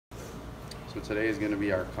So today is going to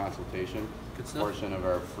be our consultation stuff. portion of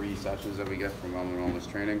our free sessions that we get from Wellman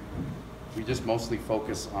Wellness Training. We just mostly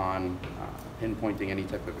focus on pinpointing any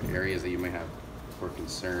type of areas that you may have for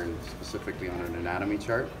concern, specifically on an anatomy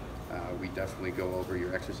chart. We definitely go over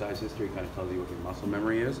your exercise history, kind of tells you what your muscle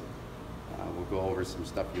memory is. We'll go over some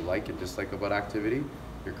stuff you like and dislike about activity,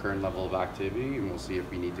 your current level of activity, and we'll see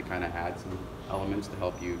if we need to kind of add some elements to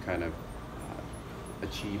help you kind of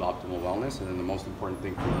achieve optimal wellness. And then the most important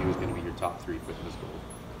thing for you is going to be your top 3 fitness goals.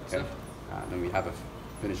 Okay. Then we have a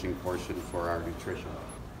finishing portion for our nutrition.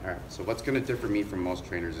 All right, so what's going to differ me from most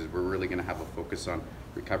trainers is we're really going to have a focus on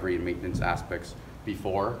recovery and maintenance aspects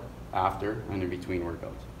before, after, and in between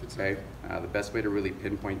workouts. Okay. The best way to really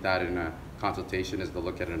pinpoint that in a consultation is to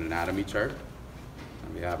look at an anatomy chart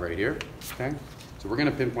that we have right here. Okay. So we're going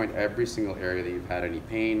to pinpoint every single area that you've had any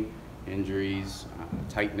pain, injuries,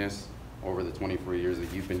 tightness over the 24 years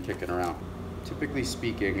that you've been kicking around. Typically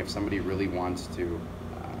speaking, if somebody really wants to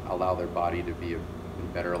allow their body to be in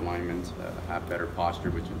better alignment, have better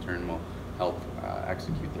posture, which in turn will help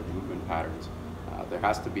execute their movement patterns, there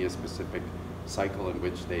has to be a specific cycle in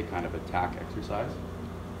which they kind of attack exercise.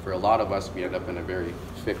 For a lot of us, we end up in a very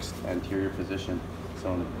fixed anterior position,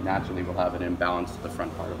 so naturally we'll have an imbalance to the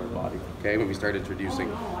front part of our body. Okay, when we start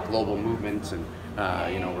introducing global movements and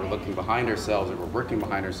we're looking behind ourselves or we're working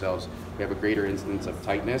behind ourselves, we have a greater instance of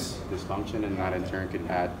tightness, dysfunction, and that in turn can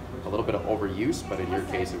add a little bit of overuse, but in your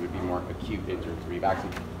case it would be more acute injuries where you've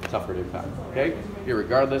actually suffered impact. Okay,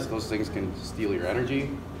 irregardless, those things can steal your energy,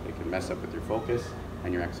 they can mess up with your focus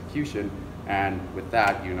and your execution, and with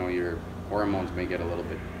that, your hormones may get a little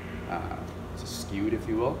bit skewed, if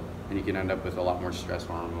you will, and you can end up with a lot more stress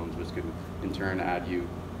hormones, which could in turn add you,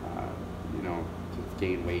 to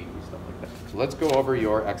gain weight and stuff like that. So let's go over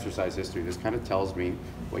your exercise history. This kind of tells me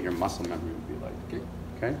what your muscle memory would be like.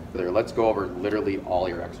 Okay. There, let's go over literally all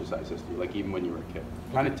your exercise history, like even when you were a kid.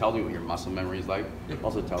 Kind of tells me what your muscle memory is like.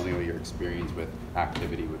 Also tells me what your experience with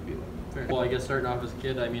activity would be like. Well, I guess starting off as a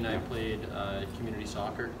kid, I played community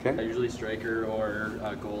soccer. Okay. Usually striker or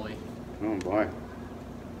goalie. Oh boy.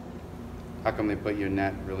 How come they put you in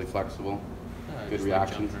net? Really flexible? Good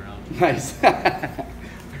reactions? Like nice.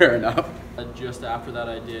 Fair enough. Just after that,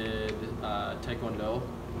 I did taekwondo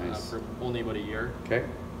for only about a year. Okay.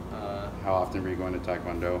 How often were you going to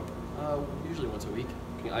taekwondo? Usually once a week.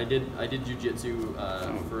 I did jiu-jitsu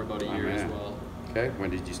for about a year as well. Okay. When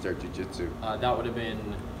did you start jiu-jitsu? That would have been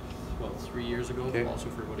about 3 years ago. Okay. Also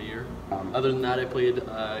for about a year. Other than that, I played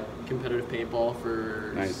competitive paintball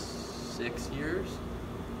for 6 years.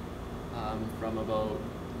 From about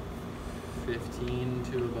 15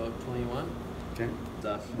 to about 21. Okay.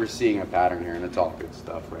 Stuff. We're seeing a pattern here, and it's all good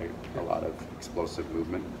stuff, right? A lot of explosive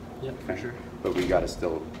movement. Yeah, for sure. But we got to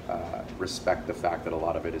still respect the fact that a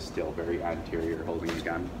lot of it is still very anterior, holding a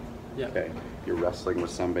gun. Yeah. Okay. You're wrestling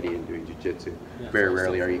with somebody and doing jiu-jitsu. Yeah, very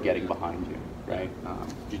rarely are you getting behind you, right?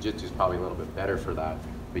 Jiu-jitsu is probably a little bit better for that,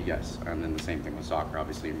 but yes. And then the same thing with soccer.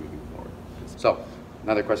 Obviously, you're moving forward. So.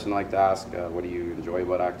 Another question I like to ask, what do you enjoy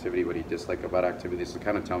about activity? What do you dislike about activity? So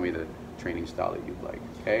kind of tell me the training style that you'd like,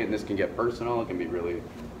 okay? And this can get personal, it can be really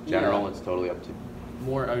general, It's totally up to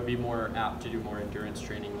you. I would be more apt to do more endurance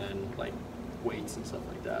training than like weights and stuff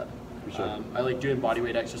like that. For sure. I like doing body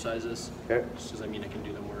weight exercises, okay. Just because I can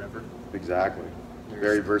do them wherever. Exactly.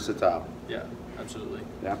 Very versatile. Yeah, absolutely.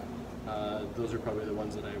 Yeah. Those are probably the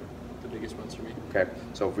ones that the biggest ones for me. Okay,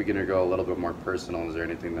 so if we're gonna go a little bit more personal, is there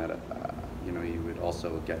anything that you would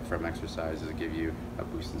also get from exercise? Does it give you a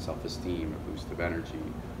boost in self-esteem, a boost of energy?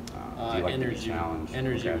 Do you like energy. to be challenged?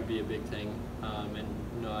 Energy would be a big thing, and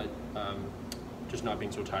not just not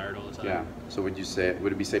being so tired all the time. Yeah. So would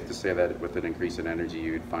it be safe to say that with an increase in energy,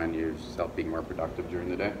 you would find yourself being more productive during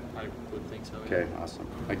the day? I would think so. Okay, awesome.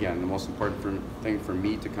 Again, the most important thing for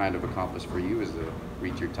me to kind of accomplish for you is to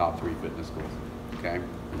reach your top 3 fitness goals. Okay,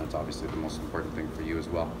 and that's obviously the most important thing for you as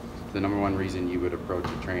well. The number one reason you would approach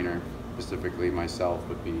a trainer, specifically myself,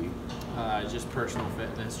 would be just personal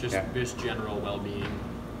fitness, just general well-being.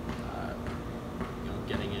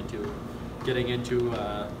 Getting into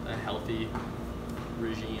a healthy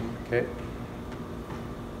regime. Okay.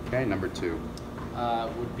 Okay, number 2.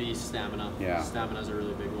 Would be stamina. Yeah. Stamina's a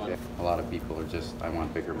really big one. Okay. A lot of people are just, I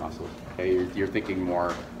want bigger muscles. Okay, you're thinking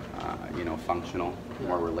more, functional,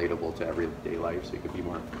 more relatable to everyday life, so you could be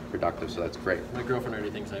more productive. So that's great. My girlfriend already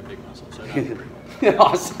thinks I have big muscles, so I don't agree.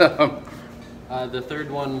 Awesome. The third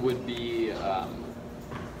one would be, what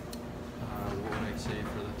would I say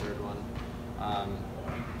for the third one?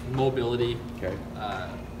 Mobility. Okay.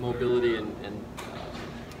 Mobility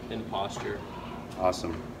and posture.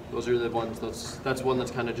 Awesome. Those are the ones. That's one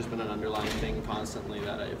that's kind of just been an underlying thing constantly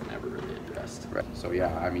that I've never really addressed. Right. So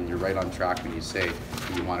yeah, I mean, you're right on track when you say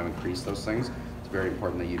that you want to increase those things. It's very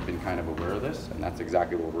important that you've been kind of aware of this, and that's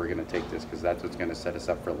exactly what we're going to take this, because that's what's going to set us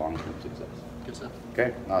up for long-term success. Good stuff.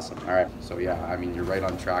 Okay, awesome. All right. So yeah, I mean, you're right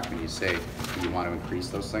on track when you say that you want to increase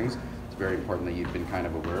those things. It's very important that you've been kind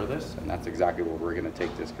of aware of this, and that's exactly what we're going to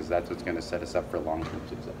take this, because that's what's going to set us up for long-term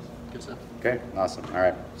success. Good stuff. Okay, awesome. All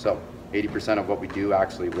right. So 80% of what we do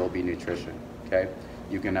actually will be nutrition. Okay,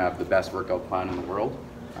 you can have the best workout plan in the world.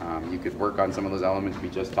 You could work on some of those elements we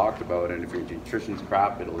just talked about, and if your nutrition's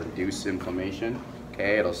crap, it'll induce inflammation.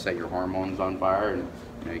 Okay, it'll set your hormones on fire, and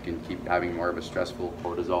you can keep having more of a stressful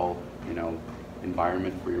cortisol,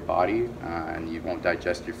 environment for your body, and you won't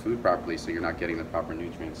digest your food properly, so you're not getting the proper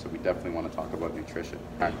nutrients. So we definitely want to talk about nutrition.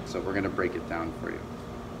 All right, so we're going to break it down for you.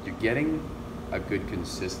 You're getting a good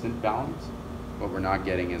consistent balance. What we're not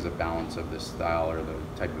getting is a balance of the style or the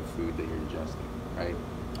type of food that you're ingesting, right?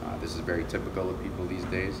 This is very typical of people these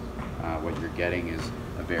days. What you're getting is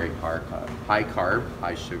a very high carb,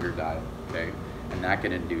 high sugar diet, okay? And that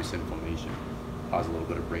can induce inflammation, cause a little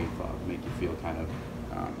bit of brain fog, make you feel kind of,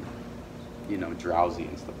 drowsy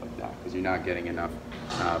and stuff like that, because you're not getting enough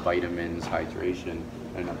vitamins, hydration,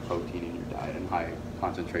 and enough protein in your diet, and high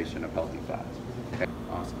concentration of healthy fats. Okay,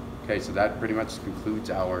 awesome. Okay, so that pretty much concludes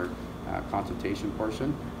our consultation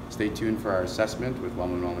portion. Stay tuned for our assessment with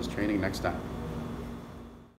Wellman Wellness Training next time.